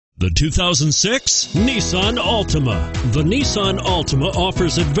The 2006 Nissan Altima. The Nissan Altima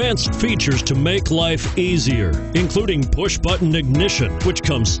offers advanced features to make life easier, including push-button ignition, which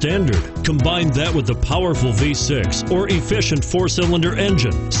comes standard. Combine that with the powerful V6 or efficient 4-cylinder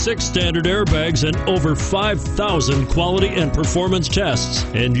engine, 6 standard airbags, and over 5,000 quality and performance tests,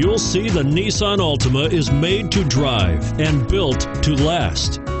 and you'll see the Nissan Altima is made to drive and built to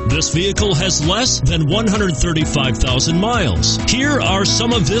last. This vehicle has less than 135,000 miles. Here are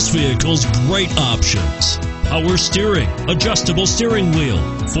some of this vehicle's great options: power steering, adjustable steering wheel,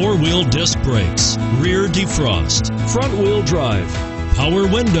 4-wheel disc brakes, rear defrost, front-wheel drive, power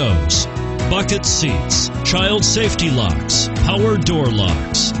windows, bucket seats, child safety locks, power door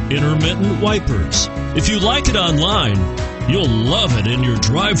locks, intermittent wipers. If you like it online, you'll love it in your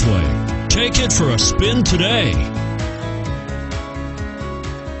driveway. Take it for a spin today.